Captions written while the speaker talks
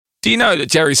Do you know that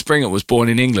Jerry Springer was born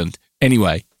in England?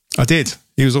 Anyway. I did.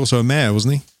 He was also a mayor,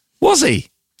 wasn't he? Was he?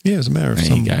 Yeah, he was a mayor of there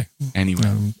some... There you go.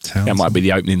 Anyway. Town. That might be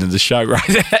the opening of the show right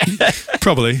there.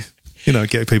 Probably.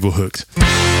 Get people hooked.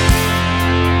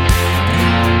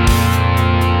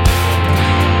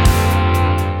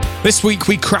 This week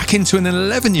we crack into an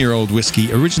 11-year-old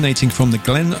whiskey originating from the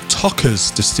Glen Tockers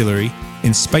distillery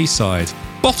in Speyside,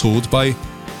 bottled by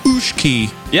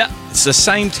Ushki. Yeah, it's the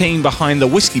same team behind the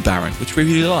Whiskey Baron, which we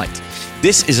really liked.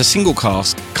 This is a single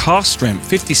cask strength,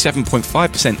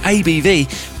 57.5%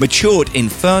 ABV, matured in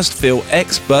first fill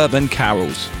ex-bourbon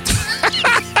barrels.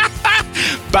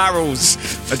 Barrels.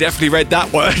 I definitely read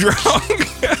that word wrong.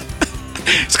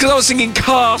 It's because I was singing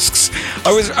casks.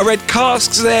 I read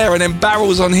casks there and then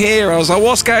barrels on here. I was like,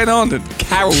 what's going on? And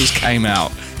carols came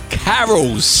out.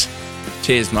 Carols.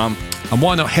 Cheers, Mum. And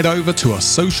why not head over to our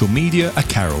social media at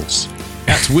Carols,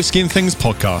 at Whiskey and Things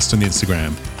Podcast on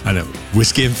Instagram, and at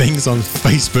Whiskey and Things on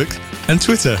Facebook and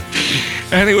Twitter.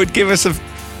 And it would give us a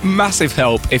massive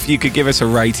help if you could give us a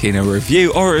rating, a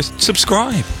review, or a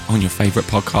subscribe on your favourite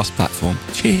podcast platform.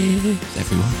 Cheers,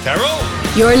 everyone. Carol!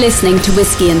 You're listening to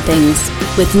Whiskey and Things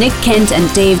with Nick Kent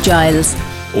and Dave Giles.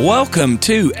 Welcome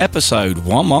to episode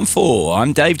 114.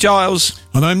 I'm Dave Giles.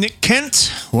 And I'm Nick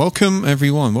Kent. Welcome,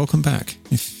 everyone. Welcome back.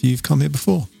 If you've come here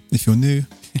before. If you're new,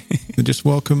 then just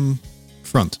welcome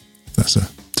front, if that's a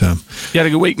term. You had a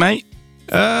good week, mate?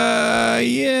 Yeah.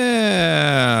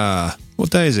 What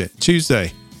day is it?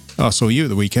 Tuesday. Oh, I saw you at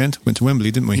the weekend. Went to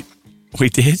Wembley, didn't we? We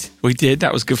did.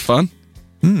 That was good fun.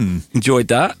 Enjoyed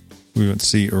that. We went to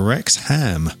see Rex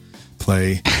Ham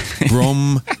play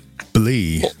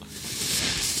Bromley.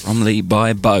 Bromley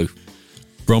by Bow.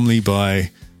 Bromley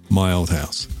by my old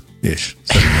house. Ish.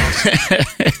 7 miles.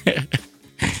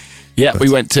 Yeah, we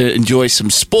went to enjoy some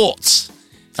sports.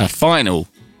 A final.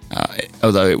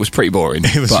 Although it was pretty boring.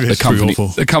 It was, but the company, awful.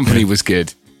 The company was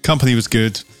good. Company was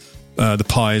good. The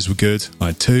pies were good. I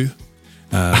had 2.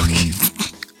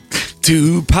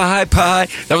 2 pie.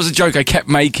 That was a joke I kept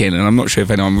making, and I'm not sure if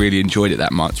anyone really enjoyed it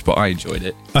that much, but I enjoyed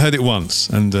it. I heard it once,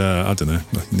 and I don't know.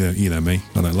 You know me.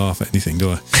 I don't laugh at anything,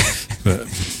 do I? But,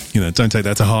 don't take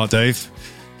that to heart, Dave.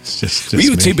 It's just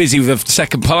you were me. too busy with a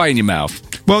second pie in your mouth.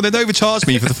 Well, they'd overcharged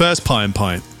me for the first pie and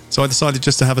pint, so I decided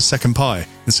just to have a second pie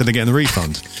instead of getting a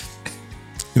refund.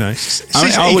 I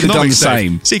would have done the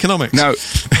same. It's economics. No,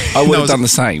 I would have done the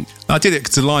same. I did it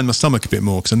to line my stomach a bit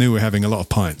more because I knew we were having a lot of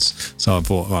pints. So I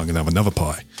thought, I'm going to have another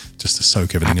pie just to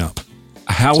soak everything up.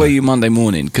 How were you Monday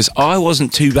morning? Because I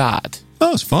wasn't too bad.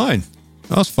 I was fine.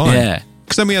 Yeah.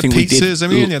 Because then we had pizzas.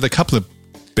 We only had a couple of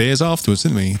beers afterwards,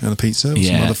 didn't we? And a pizza with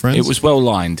some other friends. It was well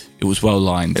lined. It was well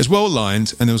lined,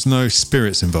 and there was no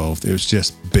spirits involved. It was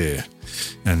just beer.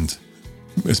 And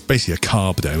it was basically a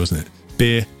carb day, wasn't it?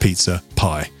 Beer, pizza,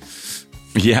 pie.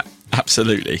 Yeah,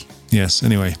 absolutely. Yes,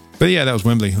 anyway. But yeah, that was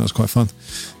Wembley. That was quite fun.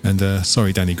 And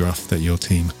sorry, Danny Gruff, that your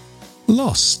team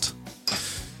lost.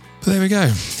 But there we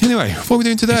go. Anyway, what are we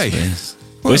doing today?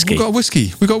 Whiskey. We've got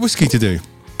whiskey. We've got whiskey to do.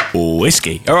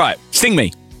 Whiskey. All right, sting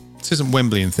me. This isn't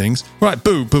Wembley and things. Right,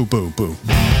 boo, boo, boo, boo.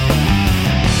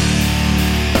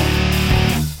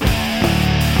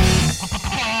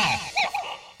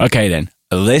 Okay then,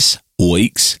 this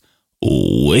week's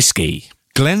whiskey.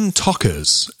 Glen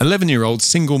Tockers, 11-year-old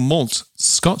single malt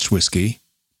Scotch whiskey,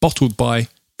 bottled by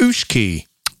Ushki.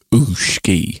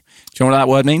 Ushki. Do you know what that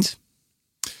word means?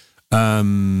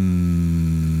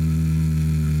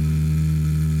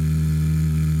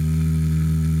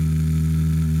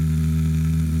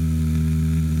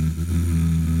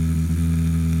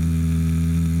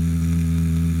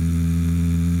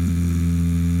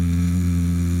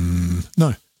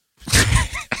 No.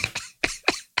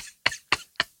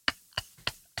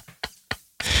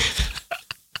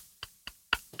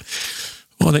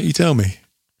 Why don't you tell me?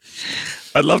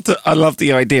 I love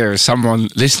the idea of someone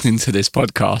listening to this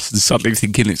podcast and suddenly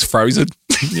thinking it's Frozen.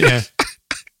 Yeah.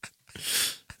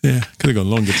 Yeah, could have gone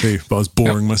longer too, but I was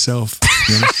boring myself.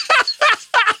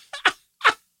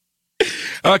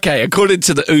 Okay, according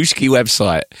to the Ushki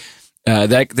website,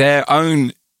 their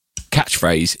own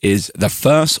catchphrase is the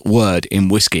first word in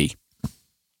whiskey.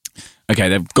 Okay,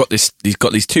 they've got these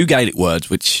 2 Gaelic words,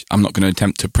 which I'm not going to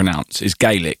attempt to pronounce. Is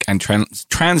Gaelic and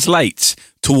translates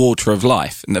to water of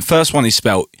life. And the first one is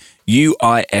spelled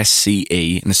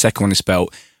Uisce, and the second one is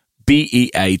spelled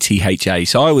Beatha.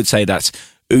 So I would say that's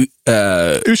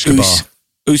Ushkabar.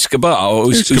 Ushkabar or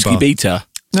Ushkibita.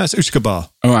 No, it's Ushkabar.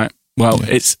 All right. Well,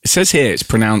 it says here it's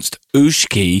pronounced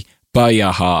Ushki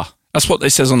Bayaha. That's what it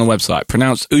says on the website.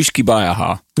 Pronounced Ushki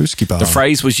Bayaha. Ushkibar. The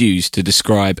phrase was used to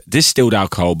describe distilled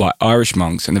alcohol by Irish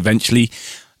monks and eventually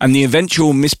And the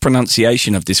eventual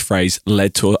mispronunciation of this phrase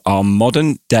led to our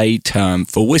modern day term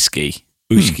for whiskey.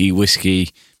 Ushki,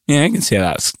 whiskey. Yeah, I can see how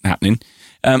that's happening.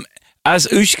 As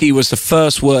Ushki was the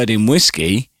first word in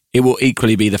whiskey, it will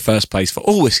equally be the first place for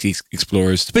all whiskey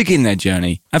explorers to begin their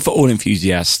journey and for all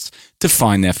enthusiasts to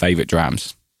find their favourite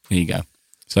drams. There you go.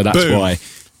 So that's Boom. why,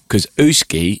 because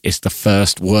Ushki is the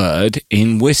first word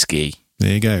in whiskey.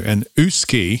 There you go. And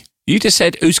Uski, You just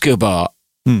said Uskabar.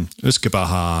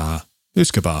 Uskabar.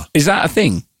 Is that a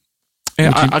thing?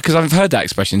 Because I've heard that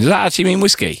expression. Does that actually mean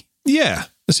whiskey? Yeah,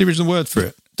 that's the original word for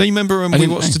it. Don't you remember when we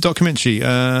didn't watched know. the documentary?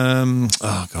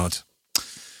 Oh, God.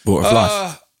 Water of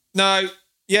life. No.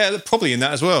 Yeah, they're probably in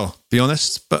that as well, be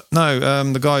honest. But no,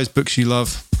 the guy's books you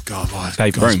love. God, why?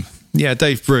 Dave Broom. Yeah,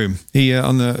 Dave Broom. There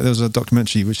was a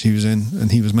documentary which he was in,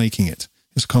 and he was making it.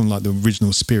 It's kind of like the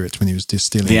original spirit when he was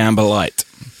distilling. The Amber Light.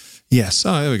 Yes.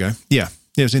 Oh, there we go. Yeah,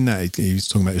 it was in that. He was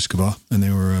talking about Uskabar, and they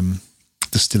were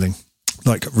distilling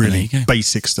like really There you go.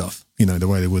 basic stuff. You know, the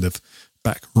way they would have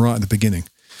back right at the beginning.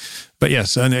 But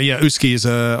yes, and Uski is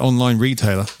an online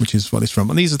retailer, which is what it's from.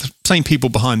 And these are the same people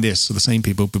behind this, so the same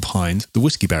people behind the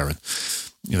Whiskey Baron.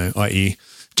 You know, i.e.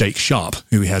 Jake Sharp,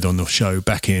 who we had on the show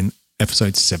back in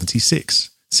episode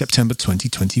 76, September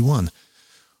 2021.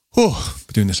 Oh,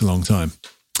 been doing this a long time.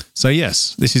 So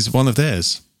yes, this is one of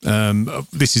theirs.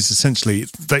 This is essentially,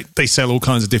 they sell all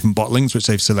kinds of different bottlings, which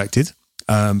they've selected,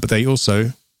 but they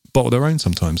also bottle their own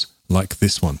sometimes, like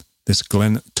this one, this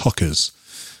Glen Tockers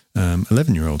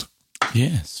 11-year-old.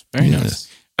 Yes, very nice.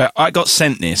 I got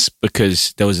sent this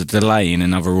because there was a delay in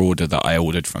another order that I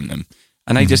ordered from them.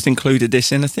 And they just included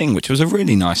this in a thing, which was a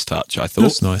really nice touch, I thought.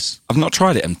 That's nice. I've not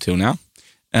tried it until now.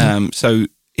 So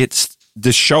it's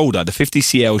the shoulder, the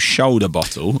 50cl shoulder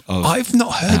bottle. I've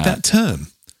not heard that term.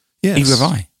 Yes. Neither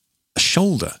have I. A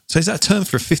shoulder. So is that a term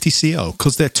for a 50cl?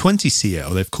 Because they're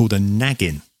 20cl, they've called a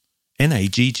naggin.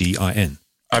 Naggin.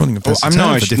 I've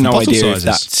no idea if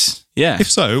that's... Yeah.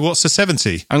 If so, what's a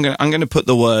 70? I'm going to put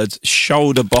the words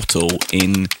shoulder bottle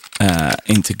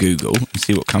into Google and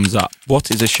see what comes up. What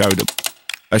is a shoulder?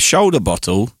 A shoulder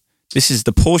bottle. This is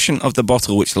the portion of the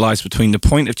bottle which lies between the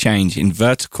point of change in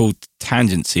vertical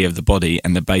tangency of the body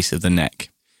and the base of the neck,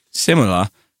 similar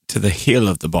to the heel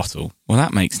of the bottle. Well,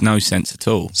 that makes no sense at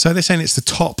all. So they're saying it's the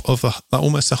top of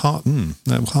almost a half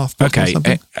bottle or Okay.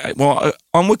 something?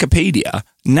 On Wikipedia,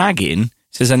 naggin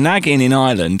says a naggin in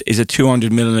Ireland is a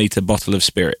 200 milliliter bottle of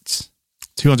spirits.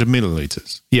 200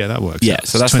 millilitres. Yeah, that works. Yeah,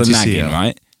 so that's the 20 naggin, cl.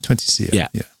 right? 20 cl. Yeah.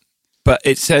 Yeah. But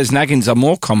it says naggins are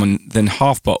more common than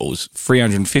half bottles,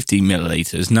 350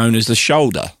 millilitres, known as the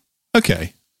shoulder.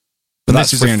 Okay. But And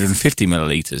that's this is a 350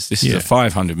 millilitres. This is Yeah. a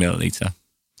 500 millilitre.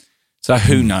 So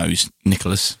who knows,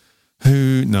 Nicholas?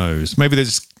 Who knows? Maybe they're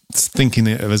just thinking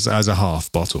it as a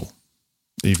half bottle,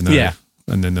 even though, Yeah.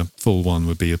 and then the full one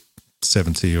would be a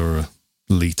 70 or a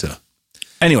litre.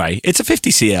 Anyway, it's a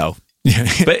 50cl. Yeah,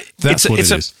 But that's what it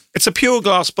is. It's a pure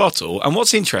glass bottle. And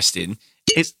what's interesting,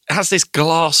 it has this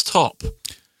glass top.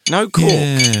 No cork.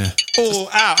 Yeah. Oh,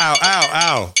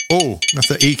 ow. Oh, that's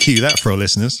the EQ that for our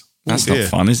listeners. That's Oh, not dear.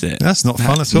 fun, is it? That's not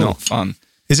fun at all. Not fun.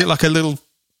 Is it like a little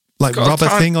got a rubber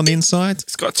tiny- thing on the inside?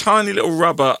 It's got a tiny little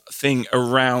rubber thing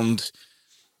around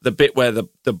the bit where the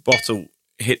bottle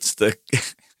hits the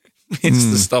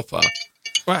the stopper.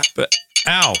 But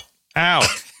Ow.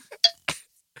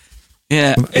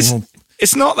 yeah, Well-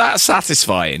 it's not that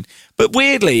satisfying. But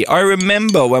weirdly, I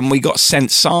remember when we got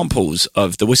sent samples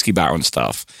of the Whiskey Baron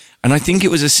stuff, and I think it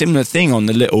was a similar thing on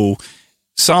the little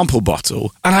sample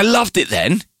bottle, and I loved it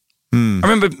then. I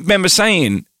remember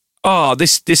saying, "Oh,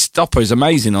 this stopper is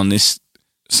amazing on this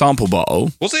sample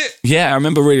bottle." Was it? Yeah, I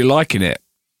remember really liking it.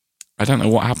 I don't know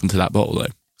what happened to that bottle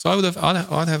though. So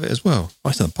I'd have it as well.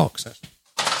 I still have a box, actually.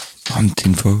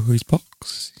 Hunting through his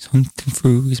box. He's hunting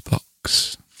through his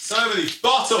box. So many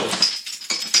bottles.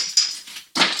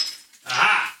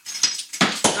 Aha!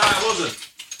 No, it wasn't.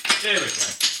 Here we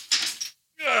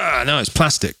go. No, it's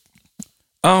plastic.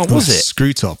 Oh, was With a it?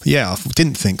 Screw top. Yeah, I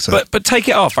didn't think so. But take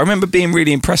it off. I remember being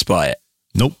really impressed by it.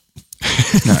 nope.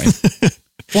 No.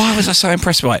 Why was I so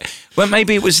impressed by it? Well,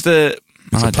 maybe it was the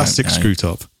It's I a plastic don't know. screw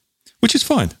top, which is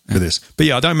fine for this. But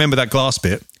yeah, I don't remember that glass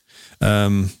bit.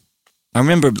 I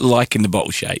remember liking the bottle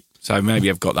shape, so maybe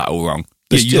I've got that all wrong.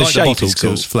 Yeah, you like the shape bottle is because cool.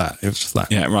 it was flat. It was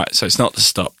flat. Yeah, right. So it's not the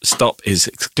stop. The stop is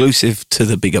exclusive to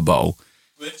the bigger bottle.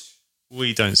 Which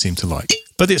we don't seem to like.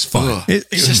 But it's fine. Ugh.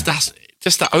 It's just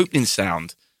that opening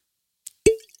sound.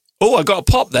 Oh, I got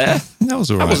a pop there. that was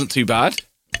all right. That wasn't too bad.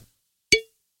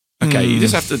 Okay, you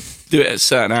just have to do it at a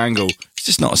certain angle. It's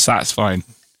just not as satisfying.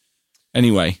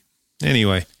 Anyway,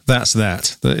 Anyway, that's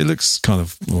that. But it looks kind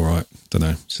of all right. Don't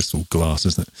know. It's just all glass,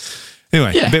 isn't it?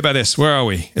 Anyway, Yeah. a bit about this. Where are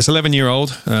we? It's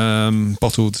 11-year-old,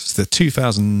 bottled. It's the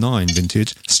 2009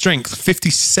 vintage. Strength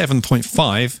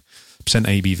 57.5%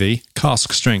 ABV.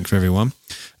 Cask strength for everyone.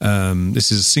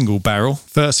 This is a single barrel.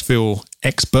 First fill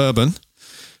ex-bourbon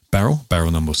barrel.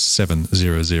 Barrel number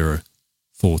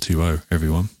 700420,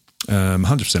 everyone.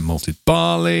 100% malted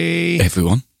barley.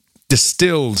 Everyone.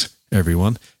 Distilled,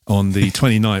 everyone, on the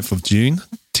 29th of June,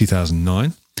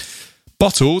 2009.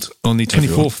 Bottled on the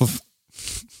 24th of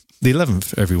the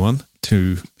 11th, everyone,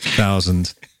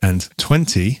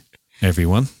 2020,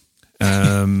 everyone.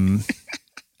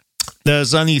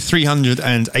 There's only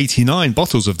 389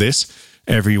 bottles of this,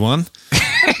 everyone.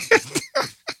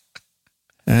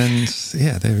 And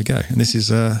yeah, there we go. And this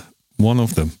is one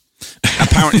of them.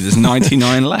 Apparently, there's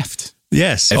 99 left.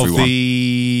 Yes, Everyone. of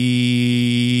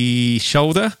the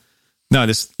shoulder. No,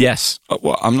 this. Yes.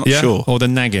 Well, I'm not Yeah, sure. or the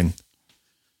nagging.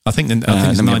 I think there's let me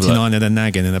have a 99 of the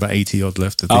nagging and about 80 odd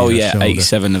left of the shoulder.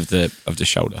 87 of the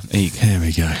shoulder. There you go. There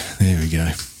we go. There we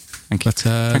go. Thank you.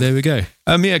 But there we go.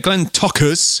 Glen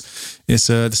Tockers is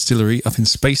a distillery up in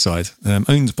Speyside,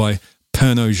 owned by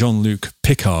Pernod Jean-Luc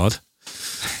Picard.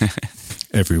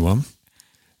 Everyone.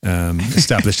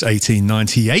 Established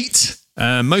 1898.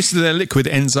 Most of their liquid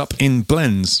ends up in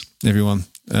blends, everyone.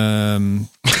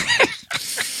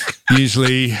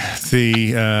 Usually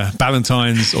the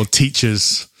Ballantines or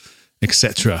Teachers,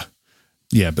 etc.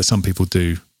 Yeah, but some people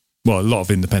do. Well, a lot of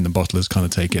independent bottlers kind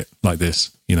of take it like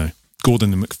this, you know.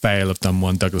 Gordon and MacPhail have done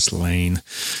one, Douglas Lane,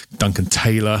 Duncan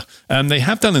Taylor. They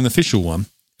have done an official one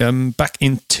back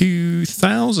in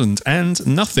 2000 and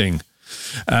nothing.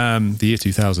 The year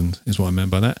 2000 is what I meant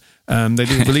by that. They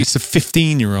did release a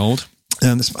 15-year-old.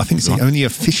 I think it's the only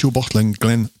official bottling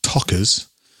Glen Tockers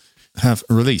have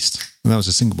released. And that was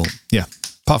a single malt. Yeah.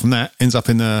 Apart from that, ends up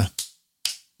in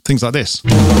things like this.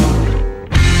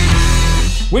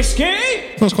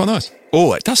 Whiskey? Smells quite nice.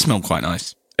 Oh, it does smell quite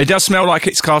nice. It does smell like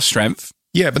it's cask strength,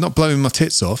 Yeah, but not blowing my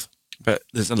tits off. but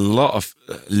there's a lot of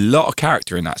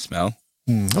character in that smell.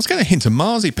 I was getting a hint of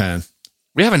marzipan.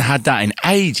 We haven't had that in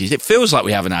ages. It feels like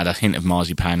we haven't had a hint of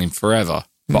marzipan in forever.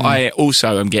 But I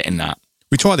also am getting that.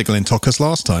 We tried the Glen Tockers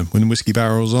last time when Whiskey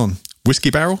Barrel was on. Whiskey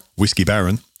Baron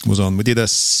was on. We did a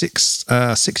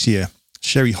 6-year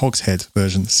Sherry Hogshead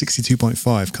version,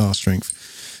 62.5 cask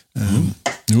strength.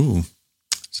 Ooh.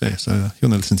 So you want to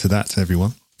listen to that,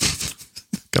 everyone.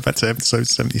 Go back to episode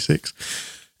 76.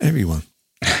 Everyone.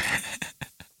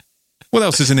 What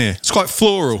else is in here? It's quite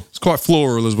floral. It's quite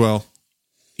floral as well.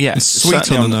 Yeah, It's sweet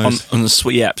certainly on the nose. On the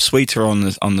sweet, yeah, sweeter on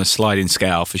the sliding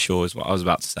scale for sure is what I was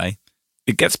about to say.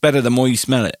 It gets better the more you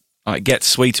smell it. Like, it gets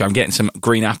sweeter. I'm getting some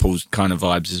green apples kind of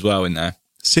vibes as well in there.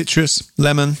 Citrus,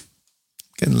 lemon.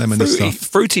 Getting lemony stuff.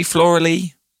 Fruity,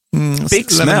 florally. Big lemon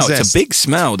smell. zest. It's a big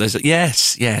smell. There's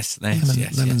yes.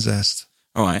 Lemon zest.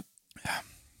 All right.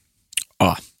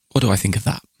 Oh, what do I think of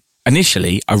that?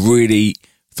 Initially, I really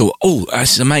thought, oh,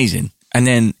 this is amazing. And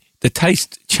then the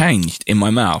taste changed in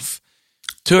my mouth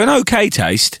to an okay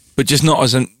taste, but just not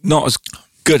as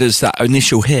good as that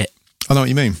initial hit. I know what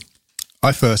you mean.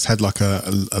 I first had like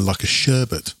a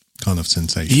sherbet kind of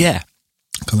sensation. Yeah.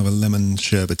 Kind of a lemon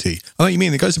sherbety. I know what you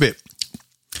mean. It goes a bit,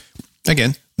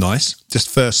 again, nice. Just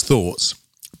first thoughts.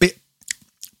 A bit,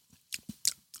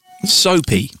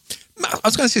 Soapy. I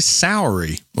was going to say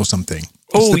soury or something. Just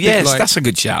Oh, a bit yes, like- that's a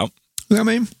good shout. You know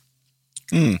what I mean?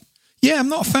 Yeah, I'm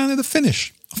not a fan of the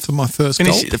finish after my first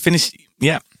gulp. The finish,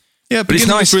 yeah. Yeah, but it's it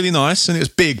nice. was really nice, and it was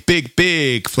big flavour.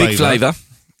 Big flavour.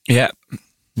 Yeah.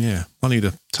 Yeah, I need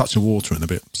a touch of water in a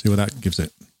bit. See what that gives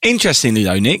it. Interestingly,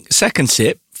 though, Nick, second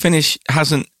sip, finish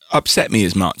hasn't upset me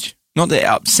as much. Not that it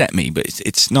upset me, but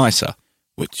it's nicer,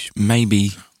 which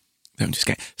maybe... Don't just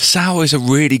get... Sour is a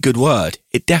really good word.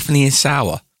 It definitely is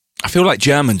sour. I feel like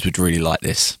Germans would really like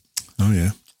this. Oh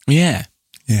yeah, Yeah.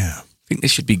 yeah. I think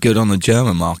this should be good on the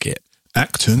German market.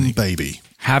 Acton baby.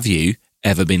 Have you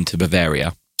ever been to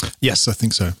Bavaria Yes, I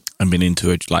think so. and been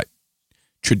into a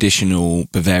traditional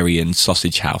Bavarian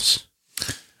sausage house?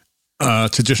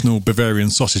 Traditional Bavarian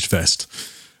sausage fest.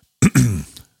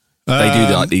 They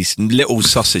do these little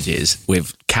sausages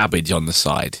with cabbage on the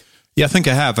side. Yeah, I think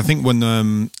I have. I think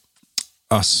when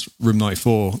us Room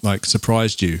 94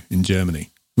 surprised you in Germany,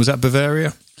 was that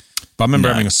Bavaria? But I remember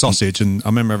No. having a sausage, and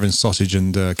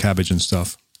cabbage and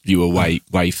stuff. You were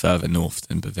way further north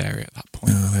than Bavaria at that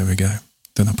point. Oh, there we go.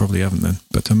 Then I probably haven't then.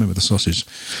 But I remember the sausage.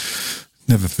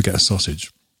 Never forget a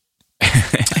sausage.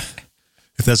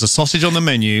 If there's a sausage on the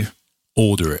menu,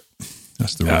 order it.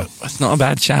 That's the rule. That's not a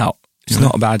bad shout. It's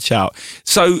not a bad shout.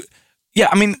 So, yeah,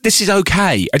 I mean, this is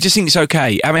okay. I just think it's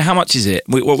okay. I mean, how much is it?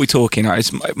 What are we talking?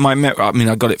 It's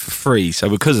I got it for free, so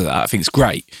because of that, I think it's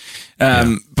great.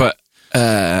 But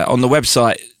on the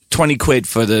website, 20 quid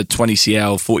for the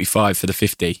 20cl, 45 for the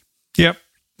 50. Yep.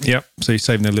 So you're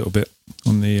saving a little bit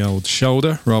on the old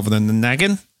shoulder rather than the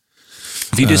nagging.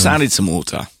 Have you just added some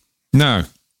water? No.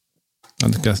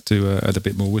 I'm going to have to add a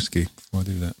bit more whiskey before I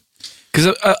do that.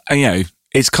 Because,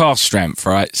 it's cask strength,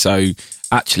 right? So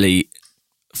actually,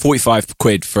 45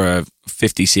 quid for a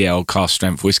 50cl cask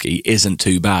strength whiskey isn't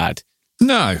too bad.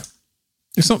 No.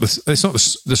 It's not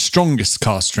the strongest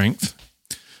cask strength.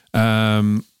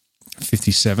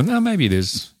 57. Oh, maybe it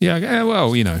is. Yeah,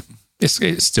 well,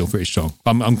 it's still pretty strong.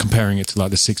 I'm comparing it to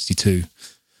like the 62,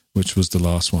 which was the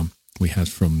last one we had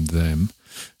from them.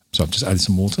 So I've just added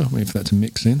some water, waiting for that to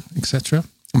mix in, etc.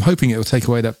 I'm hoping it will take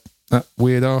away that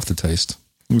weird aftertaste.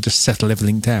 We'll just settle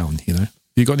everything down,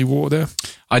 You got any water there?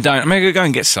 I don't. I'm going to go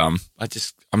and get some.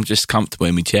 I'm just comfortable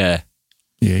in my chair.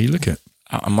 Yeah, you look it.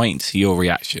 I'm waiting to see your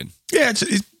reaction. Yeah,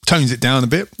 it tones it down a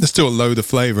bit. There's still a load of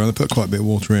flavour, and I put quite a bit of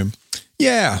water in.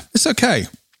 Yeah, it's okay.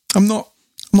 I'm not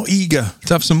eager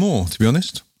to have some more, to be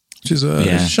honest, which is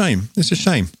it's a shame. It's a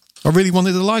shame. I really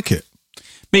wanted to like it.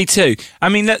 Me too. I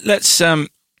mean, let's not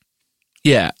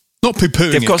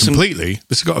poo-pooing it completely.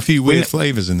 It's got a few weird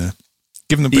flavours in there.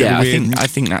 Give them a bit of weird. I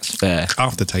think that's fair.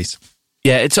 Aftertaste.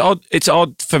 Yeah, it's odd. It's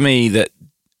odd for me that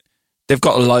they've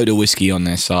got a load of whiskey on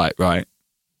their site, right?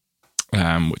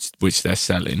 Which they're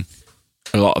selling.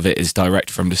 A lot of it is direct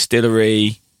from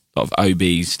distillery. A lot of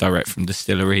OBs direct from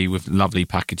distillery with lovely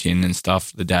packaging and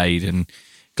stuff. The Dade and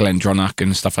Glendronach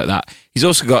and stuff like that. He's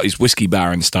also got his Whiskey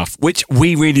Baron stuff, which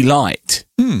we really liked.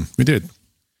 We did.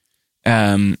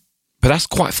 But that's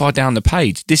quite far down the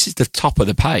page. This is the top of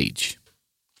the page.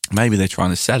 Maybe they're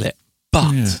trying to sell it.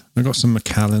 But they've got some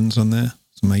Macallans on there,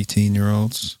 some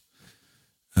 18-year-olds.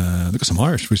 They've got some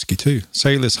Irish whiskey too.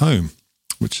 Sailor's Home,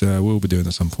 which we'll be doing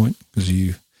at some point because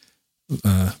you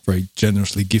very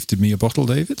generously gifted me a bottle,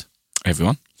 David.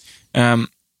 Everyone. No,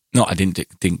 I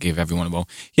didn't give everyone a bottle.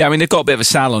 Yeah, I mean, they've got a bit of a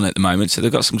sale on at the moment, so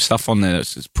they've got some stuff on there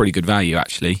that's pretty good value,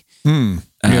 actually.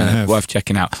 Worth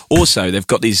checking out. Also, they've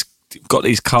got these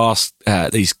these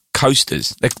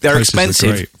coasters. They're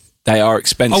expensive. They are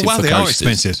expensive. Oh wow, for they coasters.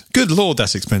 are expensive. Good Lord,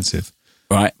 that's expensive.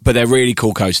 Right, but they're really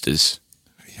cool coasters.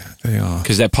 Yeah, they are.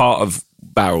 Because they're part of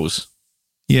barrels.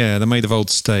 Yeah, they're made of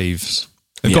old staves.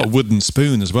 They've got a wooden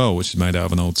spoon as well, which is made out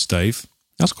of an old stave.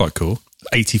 That's quite cool.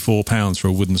 £84 for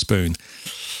a wooden spoon.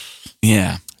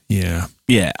 Yeah. Yeah.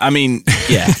 Yeah. I mean,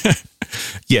 yeah.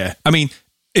 Yeah. I mean,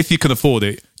 if you can afford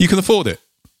it, you can afford it.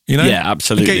 Yeah,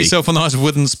 absolutely. You get yourself a nice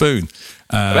wooden spoon.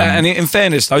 And in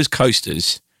fairness, those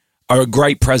coasters are a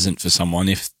great present for someone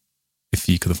if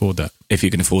you can afford that. If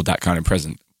you can afford that kind of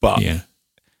present. But yeah.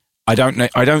 I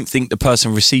don't think the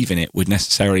person receiving it would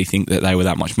necessarily think that they were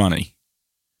that much money.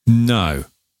 No.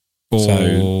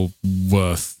 Or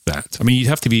worth that. I mean, you'd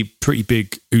have to be a pretty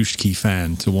big Ushki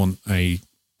fan to want a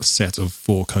set of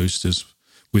 4 coasters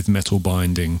with metal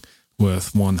binding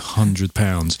worth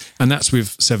 £100. And that's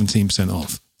with 17%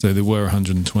 off. So they were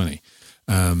 120.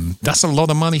 That's a lot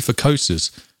of money for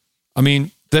coasters. I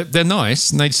mean, they're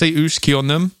nice and they say Ushki on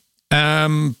them.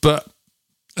 But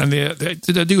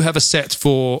they do have a set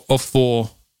of 4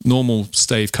 normal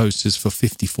stave coasters for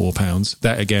 £54.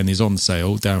 That again is on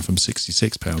sale, down from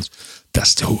 £66. That's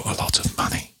still a lot of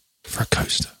money for a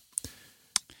coaster.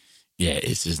 Yeah, it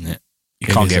is, isn't it?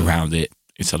 You can't get around it.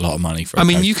 It's a lot of money for a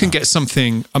coaster. You can get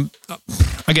something,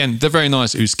 again, they're very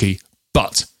nice Ushki,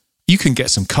 but you can get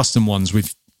some custom ones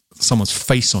with someone's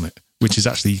face on it, which is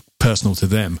actually personal to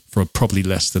them for probably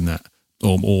less than that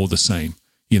or the same,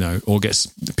 or get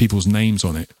people's names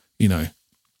on it, You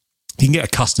can get a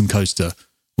custom coaster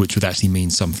which would actually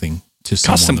mean something to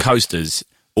someone. Custom Coasters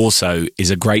also is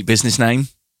a great business name.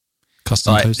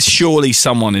 Custom Coasters? Surely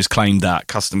someone has claimed that,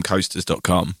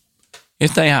 customcoasters.com.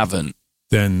 If they haven't,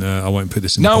 then I won't put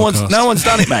this in the podcast. No one's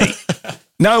done it, mate.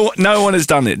 No one has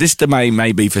done it. This domain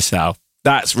may be for sale.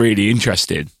 That's really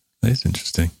interesting. That is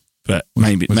interesting. But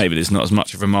maybe there's not as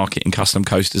much of a market in custom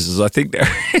coasters as I think there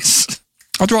is.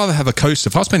 I'd rather have a coaster.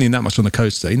 If I was spending that much on a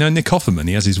coaster, Nick Offerman,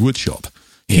 he has his wood shop.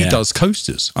 He does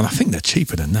coasters, and I think they're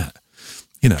cheaper than that.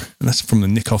 And that's from the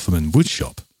Nick Offerman wood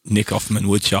shop. Nick Offerman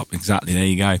wood shop, exactly. There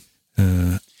you go.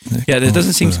 There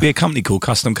doesn't seem to be a company called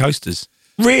Custom Coasters.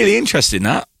 Really interesting,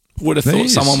 that. Would have thought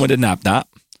someone would have nabbed that.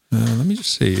 Let me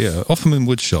just see. Yeah, Offerman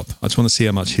wood shop. I just want to see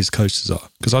how much his coasters are,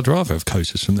 because I'd rather have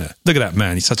coasters from there. Look at that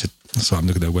man. He's such a... Sorry, I'm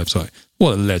looking at their website.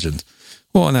 What a legend.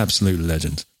 What an absolute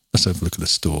legend. Let's have a look at the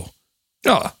store.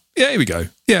 Oh, yeah, here we go.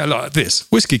 Yeah, like this.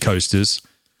 Whiskey coasters.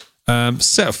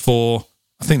 Set of 4.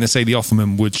 I think they say the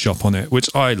Offerman wood shop on it, which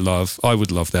I love. I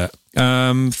would love that.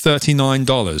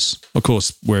 $39. Of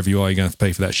course, wherever you are, you're going to have to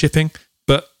pay for that shipping,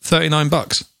 but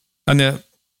 $39. And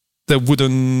they're they're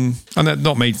wooden, and they're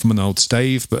not made from an old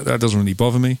stave, but that doesn't really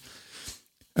bother me.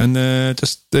 And they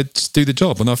just do the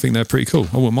job, and I think they're pretty cool.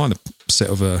 I wouldn't mind a set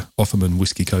of Offerman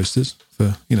whiskey coasters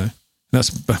for, that's,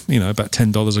 about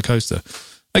 $10 a coaster.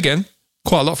 Again,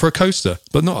 quite a lot for a coaster,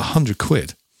 but not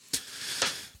 £100.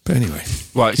 But anyway.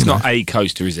 Well, it's not a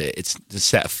coaster, is it? It's the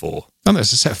set of 4. Oh, no,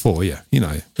 it's a set of 4, yeah.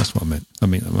 That's what I meant. I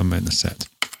meant the set.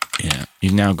 Yeah.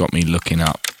 You've now got me looking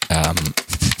up.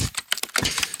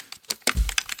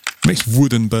 Makes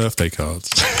wooden birthday cards.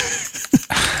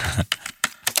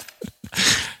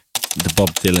 The Bob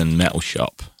Dylan Metal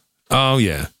Shop. Oh,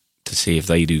 yeah. To see if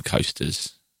they do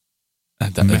coasters.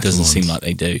 That Metal doesn't ones. seem like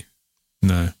they do.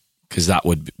 No. Because that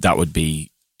would be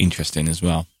interesting as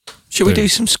well. Should we do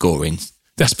some scoring?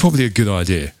 That's probably a good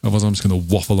idea. Otherwise, I'm just going to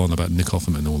waffle on about Nick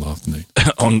Offerman all afternoon.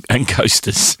 and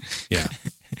coasters. Yeah.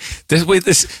 This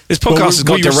podcast has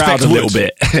got derailed a little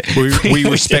bit. We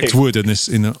respect wood on this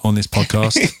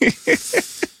podcast.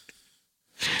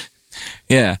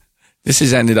 Yeah. This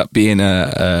has ended up being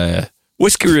a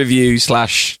whiskey review /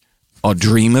 our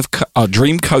dream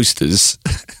coasters.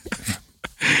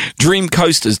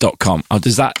 Dreamcoasters.com. Oh,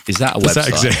 is that a website? Does that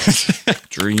exist?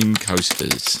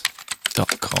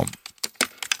 Dreamcoasters.com.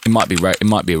 It might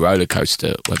be a roller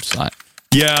coaster website.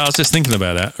 Yeah, I was just thinking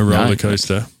about that. A roller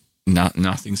coaster.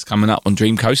 Nothing's coming up on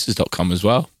dreamcoasters.com as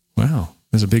well. Wow.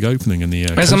 There's a big opening in the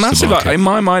There's a massive market. in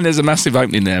my mind. There's a massive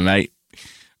opening there, mate.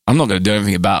 I'm not going to do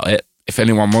anything about it. If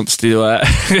anyone wants to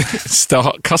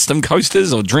start custom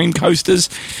coasters or dream coasters,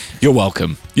 you're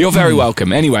welcome. You're very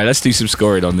welcome. Anyway, let's do some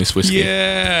scoring on this whiskey.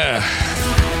 Yeah.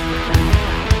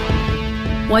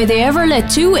 Why they ever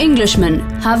let 2 Englishmen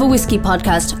have a whiskey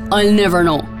podcast, I'll never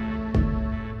know.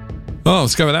 Oh,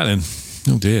 let's go with that then.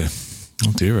 Oh dear.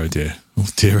 Oh dear, oh dear. Oh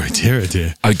dear, oh dear, oh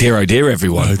dear. Oh dear,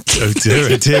 everyone. Oh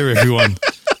dear, everyone.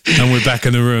 And we're back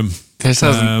in the room. This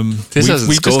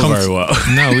doesn't score very well.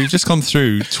 No, we've just gone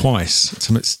through twice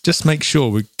to just make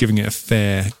sure we're giving it a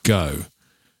fair go.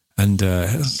 And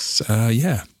it's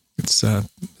a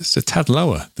tad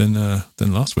lower than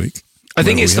last week. I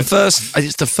think it's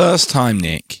the first time,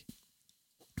 Nick.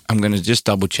 I'm going to just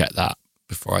double check that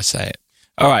before I say it.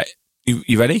 All right,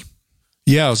 you ready?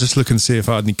 Yeah, I was just looking to see if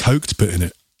I had any Coke to put in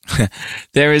it.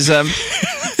 There is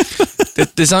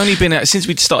there's only been since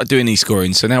we started doing these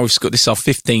scoring, so now we've got this is our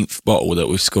 15th bottle that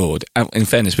we've scored. In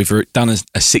fairness, we've done a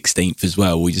 16th as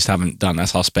well. We just haven't done.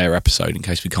 That's our spare episode in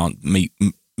case we can't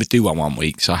do one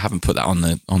week. So I haven't put that on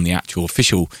the actual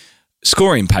official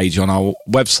scoring page on our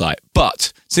website.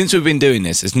 But since we've been doing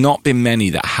this, there's not been many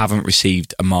that haven't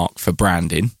received a mark for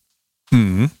branding.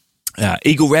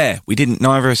 Eagle Rare, we didn't.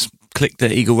 Neither of us clicked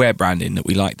the Eagle Rare branding that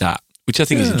we liked that, which I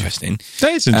think is interesting.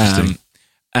 That is interesting.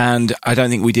 And I don't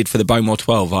think we did for the Bowmore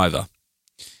 12 either.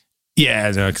 Yeah,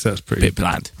 no, because that's pretty Bit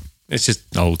bland. It's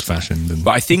just old fashioned.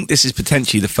 But I think this is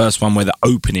potentially the first one where the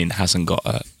opening hasn't got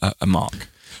a mark.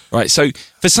 Right, so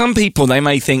for some people, they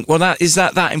may think, well,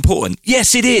 that important?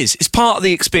 Yes, it is. It's part of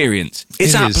the experience.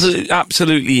 It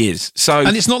absolutely is. So,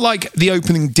 and it's not like the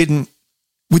opening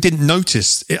we didn't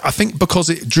notice. I think because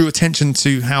it drew attention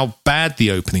to how bad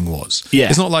the opening was. Yeah.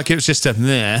 It's not like it was just a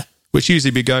meh, which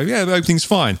usually we go, yeah, the opening's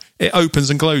fine. It opens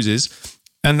and closes,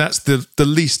 and that's the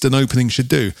least an opening should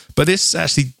do. But this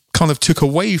actually kind of took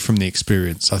away from the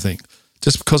experience, I think.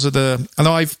 Just because of I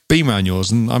know I've been around yours,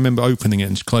 and I remember opening it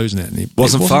and closing it. And it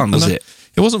wasn't fun, was it?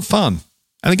 It wasn't fun.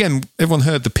 And again, everyone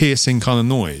heard the piercing kind of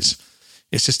noise.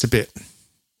 It's just a bit,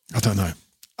 I don't know.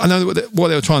 I know what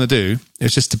they were trying to do. It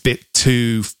was just a bit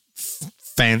too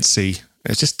fancy.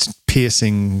 It's just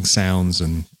piercing sounds,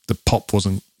 and the pop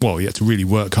wasn't, well, you had to really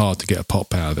work hard to get a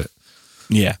pop out of it.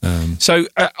 Yeah. So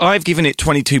I've given it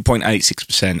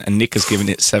 22.86%, and Nick has given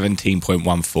it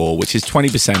 17.14, which is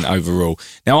 20% overall.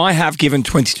 Now, I have given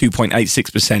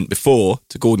 22.86% before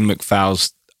to Gordon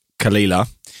MacPhail's Kalila.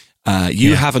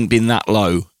 You haven't been that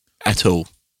low at all.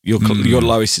 Your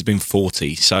lowest has been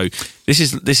 40. So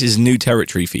this is new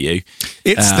territory for you.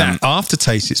 It's that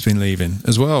aftertaste it's been leaving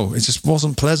as well. It just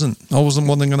wasn't pleasant. I wasn't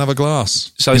wanting another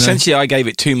glass. So essentially, I gave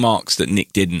it 2 marks that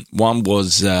Nick didn't. One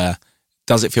was,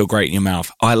 does it feel great in your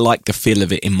mouth? I like the feel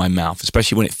of it in my mouth,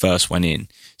 especially when it first went in.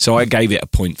 So I gave it a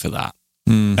point for that.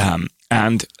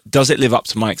 And does it live up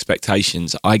to my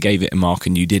expectations? I gave it a mark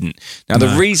and you didn't. Now,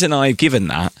 the reason I've given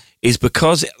that is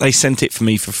because they sent it for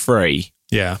me for free.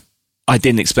 Yeah. I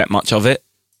didn't expect much of it.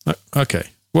 Okay.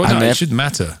 Well, no, it shouldn't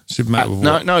matter. It should matter.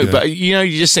 But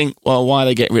you just think, well, why are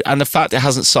they getting rid? And the fact it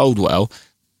hasn't sold well,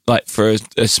 like for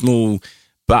a small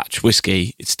batch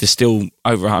whiskey, it's still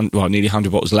over 100, nearly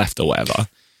 100 bottles left or whatever.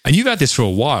 And you've had this for a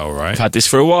while, right? I've had this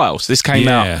for a while. So this came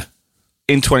out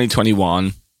in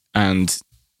 2021 and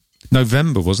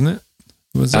November, wasn't it?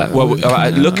 Was that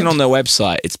looking on their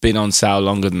website, it's been on sale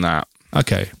longer than that.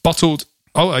 Okay, bottled.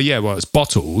 Oh, yeah. Well, it's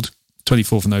bottled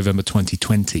 24th of November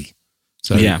 2020.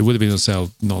 So Yeah. it would have been on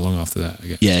sale not long after that, I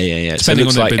guess. Yeah. So it Depending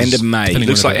looks on like their end business- of May. depending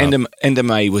Looks on like their end of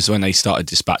May was when they started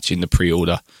dispatching the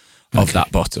pre-order of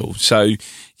that bottle. So,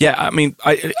 yeah, I mean,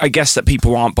 I guess that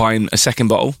people aren't buying a second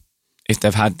bottle if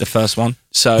they've had the first one.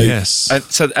 So, Yes.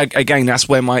 Again, that's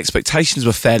where my expectations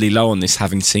were fairly low on this,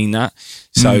 having seen that.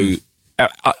 So,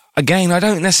 again, I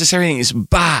don't necessarily think it's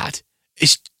bad.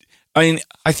 I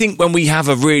think when we have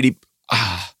a really,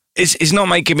 it's not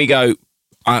making me go,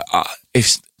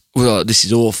 this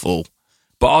is awful.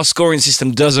 But our scoring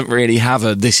system doesn't really have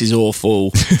a "this is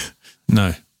awful"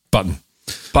 No button.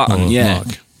 button. Or Yeah, mark.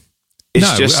 it's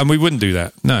No, just and we wouldn't do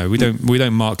that. No, we don't. We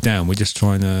don't mark down. We're just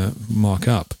trying to mark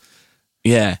up.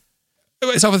 yeah.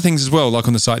 It's other things as well. Like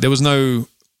on the site, there was no.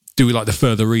 Do we like the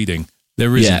further reading?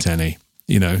 There isn't any.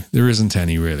 There isn't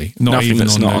any really. Not Nothing even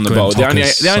that's on not on the Glenn bowl. The only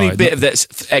Tucker's bit site. of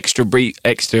that's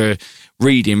extra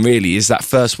reading really is that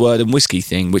first word and whiskey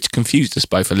thing, which confused us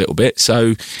both a little bit.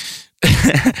 So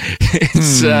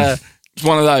it's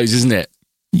one of those, isn't it?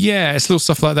 Yeah, it's little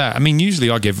stuff like that. I mean, usually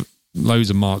I give loads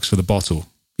of marks for the bottle.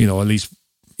 At least,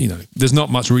 there's not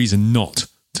much reason not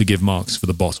to give marks for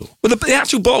the bottle. Well, the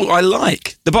actual bottle I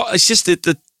like. The bottle, it's just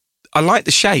I like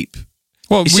the shape.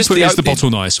 Well, It's we just put the is the opening. bottle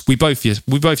nice? We both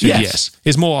said yes.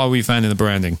 It's more, are we fan in the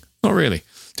branding? Not really.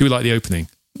 Do we like the opening?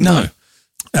 No.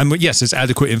 And yes, there's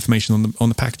adequate information on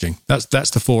the packaging. That's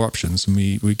the 4 options, and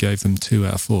we gave them 2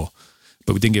 out of 4,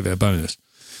 but we didn't give it a bonus.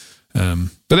 But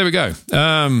there we go.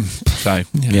 So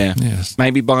yeah. Yes.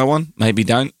 Maybe buy one, maybe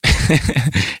don't.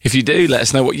 If you do, let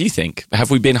us know what you think.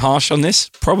 Have we been harsh on this?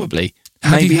 Probably.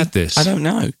 Have you Maybe. had this? I don't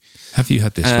know. Have you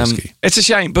had this whiskey? It's a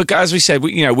shame, but as we said,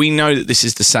 we know that this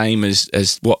is the same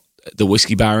as what the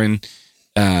Whiskey Baron.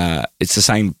 It's the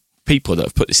same people that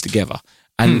have put this together,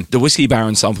 and the Whiskey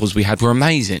Baron samples we had were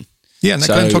amazing. Yeah, and that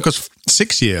Glen Tucker's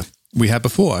 6 year we had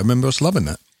before. I remember us loving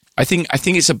that. I think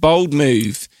it's a bold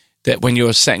move that when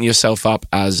you're setting yourself up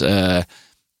as a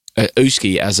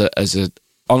Uski as a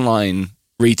online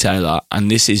retailer, and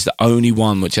this is the only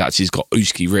one which actually has got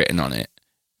Uski written on it,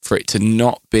 for it to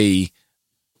not be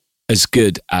as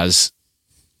good as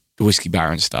the Whiskey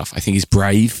Baron stuff, I think is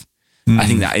brave. I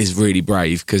think that is really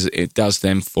brave because it does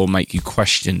therefore make you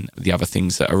question the other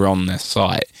things that are on their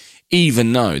site,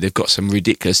 even though they've got some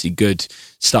ridiculously good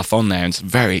stuff on there and some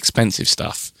very expensive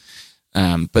stuff.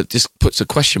 But just puts a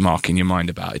question mark in your mind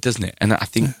about it, doesn't it? And I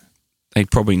think they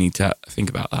probably need to think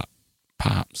about that,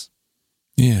 perhaps.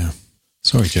 Yeah.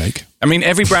 Sorry, Jake. I mean,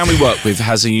 every brand we work with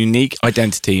has a unique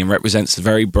identity and represents the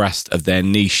very best of their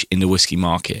niche in the whiskey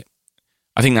market.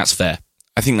 I think that's fair.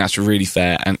 I think that's really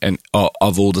fair. And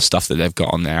of all the stuff that they've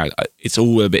got on there, it's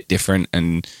all a bit different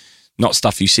and not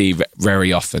stuff you see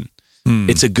very often.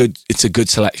 It's a good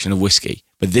selection of whiskey,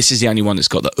 but this is the only one that's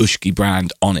got the Uski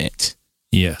brand on it.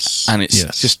 Yes. And it's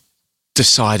just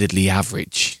decidedly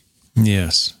average.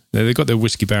 Yes. They've got their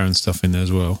Whiskey Baron stuff in there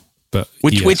as well. But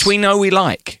Which we know we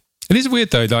like. It is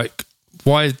weird though, like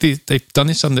why they've done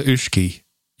this under Uski,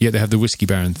 yet they have the Whiskey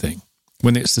Baron thing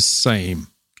when it's the same.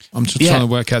 I'm just trying to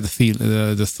work out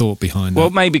the thought behind Well,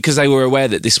 that. maybe because they were aware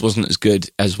that this wasn't as good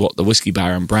as what the Whiskey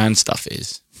Baron brand stuff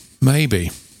is.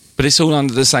 Maybe. But it's all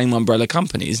under the same umbrella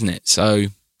company, isn't it? So,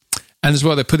 And as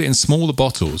well, they put it in smaller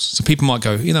bottles, so people might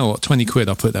go, you know what, 20 quid,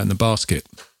 I'll put that in the basket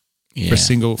for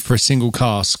a single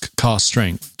cask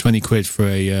strength. 20 quid for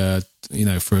a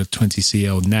for a 20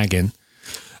 cl naggin.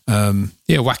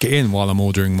 Whack it in while I'm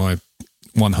ordering my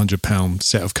 £100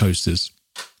 set of coasters.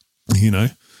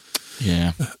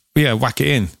 Yeah, whack it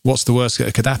in. What's the worst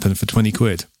that could happen for 20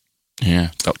 quid? Yeah,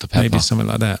 Dr. Pepper. Maybe something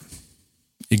like that.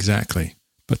 Exactly.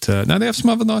 But no, they have some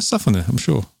other nice stuff on there, I'm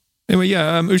sure. Anyway,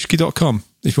 ushki.com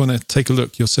if you want to take a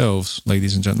look yourselves,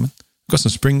 ladies and gentlemen. We've got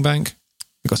some Springbank.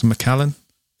 We've got some Macallan.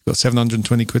 We've got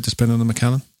 720 quid to spend on the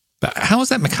Macallan. But how is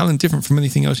that Macallan different from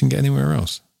anything else you can get anywhere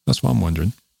else? That's what I'm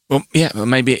wondering. Well, yeah, well,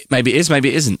 maybe it is, maybe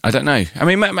it isn't. I don't know. I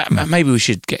mean, maybe we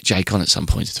should get Jake on at some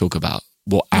point to talk about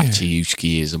what actually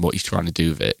Uski is and what he's trying to do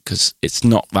with it, because it's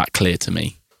not that clear to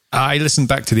me. I listened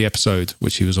back to the episode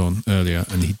which he was on earlier,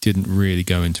 and he didn't really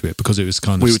go into it because it was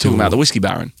kind of we were talking about the Whiskey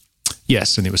Baron.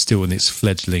 Yes, and it was still in its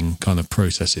fledgling kind of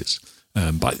processes.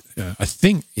 But I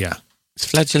think, Is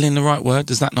fledgling the right word?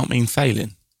 Does that not mean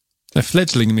failing?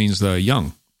 Fledgling means they're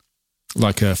young,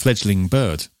 like a fledgling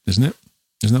bird, isn't it?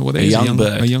 Isn't that what it is? A young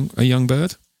bird. A young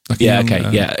bird? Like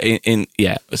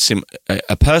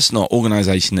a person or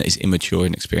organisation that is immature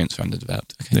and experienced or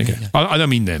underdeveloped. Okay. I don't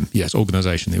mean them. Yes,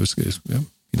 organisation. It was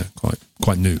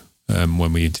quite new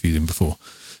when we interviewed him before.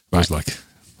 It was like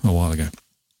a while ago.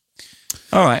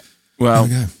 All right. Well,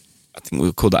 I think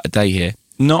we'll call that a day here.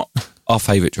 Not our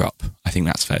favourite drop. I think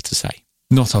that's fair to say.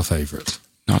 Not our favourite.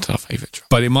 Not our favourite drop.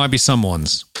 But it might be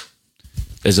someone's.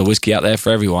 There's a whiskey out there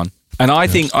for everyone. And I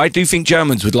do think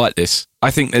Germans would like this.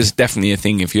 I think there's definitely a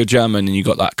thing. If you're German and you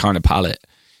got that kind of palate,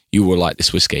 you will like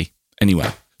this whiskey. Anyway.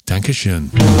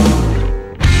 Dankeschön.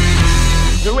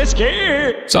 The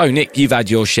whiskey. So, Nick, you've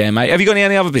had your share, mate. Have you got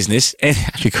any other business?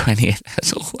 Have you got any?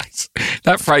 As always,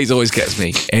 that phrase always gets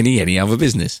me. Any other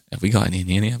business? Have we got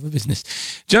any other business?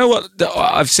 Do you know what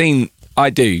I've seen?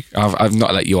 I do. I've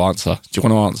not let you answer. Do you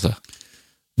want to answer?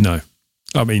 No.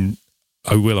 I mean,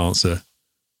 I will answer.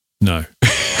 No.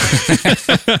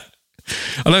 I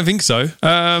don't think so.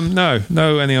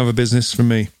 No, any other business from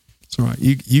me. It's all right.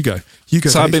 You go.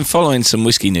 So I've been following some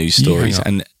whiskey news stories,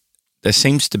 and there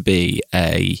seems to be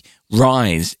a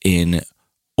rise in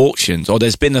auctions, or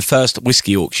there's been the first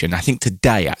whiskey auction, I think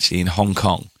today actually, in Hong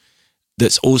Kong,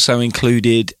 that's also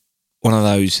included one of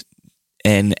those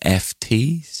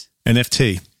NFTs.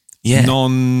 NFT. Yeah.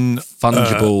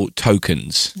 Non-fungible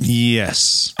tokens.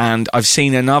 Yes. And I've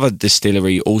seen another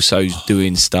distillery also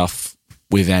doing stuff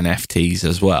with NFTs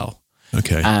as well.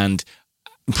 Okay. And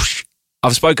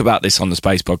I've spoke about this on the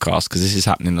Space Podcast because this is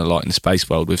happening a lot in the space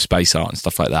world with space art and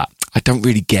stuff like that. I don't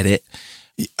really get it.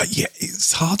 Yeah,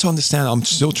 it's hard to understand. I'm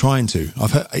still trying to.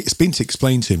 It's been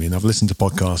explained to me, and I've listened to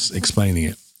podcasts explaining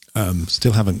it.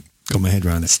 Still haven't got my head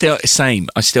around it. Still, same.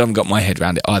 I still haven't got my head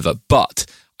around it either. But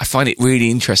I find it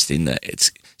really interesting that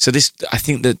it's so. This, I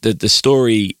think that the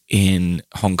story in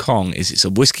Hong Kong is it's a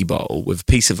whiskey bottle with a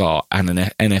piece of art and an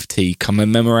NFT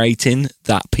commemorating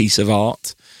that piece of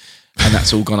art. And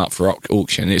that's all gone up for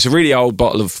auction. It's a really old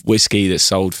bottle of whiskey that's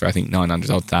sold for, I think,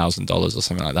 $900,000 or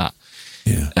something like that.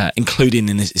 Yeah. Including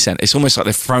in this, it's almost like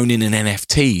they've thrown in an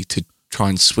NFT to try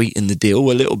and sweeten the deal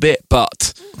a little bit.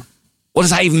 But what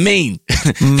does that even mean?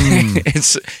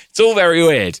 It's all very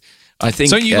weird. I think.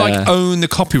 So you own the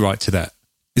copyright to that?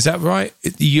 Is that right?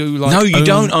 No, you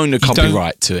don't own the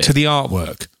copyright to it, to the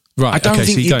artwork. Right, I don't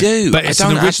think you do. But it's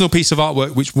an original piece of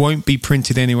artwork which won't be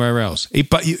printed anywhere else.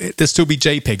 There'll still be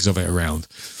JPEGs of it around,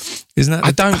 isn't that?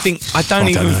 I don't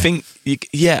even think.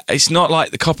 It's not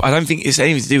like the I don't think it's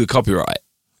anything to do with copyright.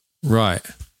 Right.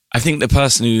 I think the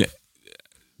person who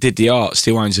did the art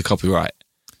still owns the copyright,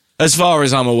 as far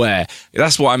as I'm aware.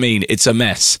 That's what I mean. It's a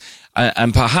mess,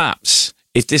 and perhaps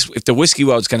if the whiskey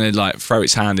world's going to throw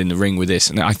its hand in the ring with this,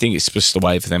 and I think it's just a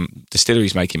way for them,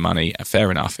 distilleries making money,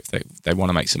 fair enough. If they want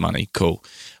to make some money, cool.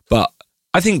 But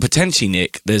I think potentially,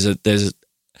 Nick,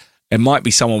 there might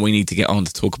be someone we need to get on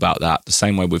to talk about that, the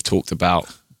same way we've talked about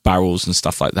barrels and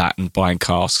stuff like that, and buying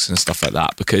casks and stuff like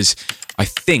that, because I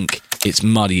think it's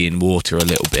muddying water a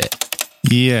little bit.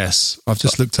 Yes, I've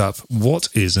just looked up what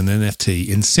is an NFT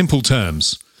in simple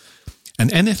terms. An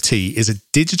NFT is a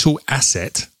digital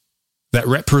asset that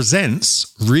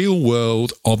represents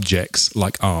real-world objects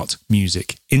like art,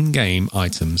 music, in-game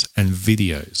items, and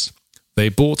videos. They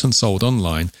are bought and sold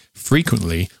online,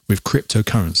 frequently with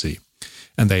cryptocurrency,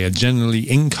 and they are generally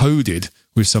encoded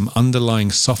with some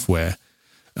underlying software,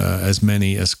 as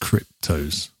many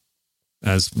cryptos.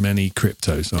 Oh,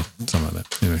 something like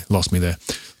that. Anyway, lost me there.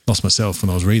 Lost myself when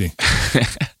I was reading.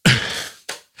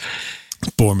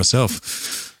 Boring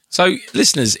myself. So,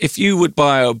 listeners, if you would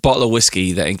buy a bottle of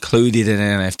whiskey that included an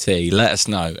NFT, let us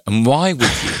know. And why would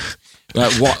you?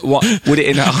 What would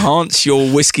it enhance your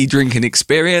whiskey drinking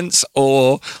experience,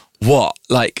 or what?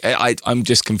 I'm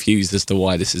just confused as to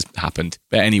why this has happened.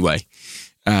 But anyway,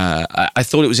 I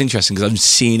thought it was interesting because I'm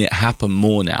seeing it happen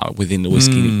more now within the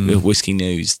whiskey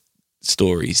news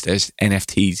stories. There's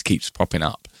NFTs keeps popping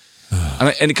up,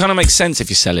 and it kind of makes sense if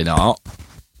you're selling art,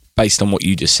 based on what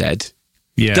you just said.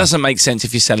 Yeah. It doesn't make sense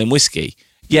if you're selling whiskey.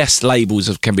 Yes,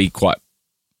 labels can be quite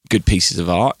good pieces of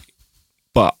art,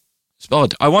 but it's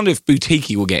odd. I wonder if Boutique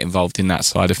will get involved in that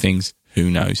side of things.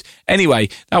 Who knows? Anyway,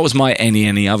 that was my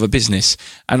any other business,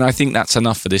 and I think that's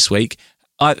enough for this week.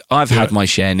 I've had my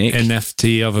share, Nick.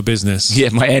 NFT other business. Yeah,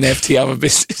 my NFT other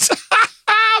business.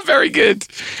 Very good,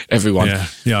 everyone.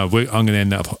 Yeah. I'm going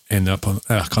to end up on.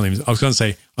 I can't even. I was going to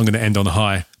say I'm going to end on a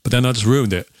high, but then I just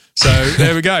ruined it. So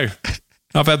there we go.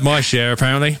 I've had my share,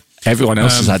 apparently. Everyone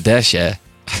else has had their share.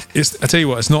 I tell you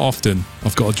what, it's not often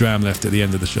I've got a dram left at the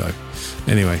end of the show.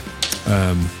 Anyway.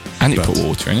 And you put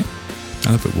water in it.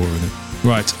 And I put water in it.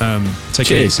 Right. Take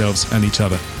care of yourselves and each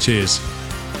other. Cheers.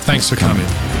 Thanks for coming.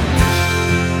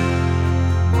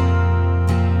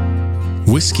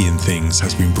 Whiskey and Things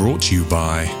has been brought to you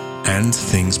by And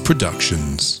Things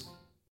Productions.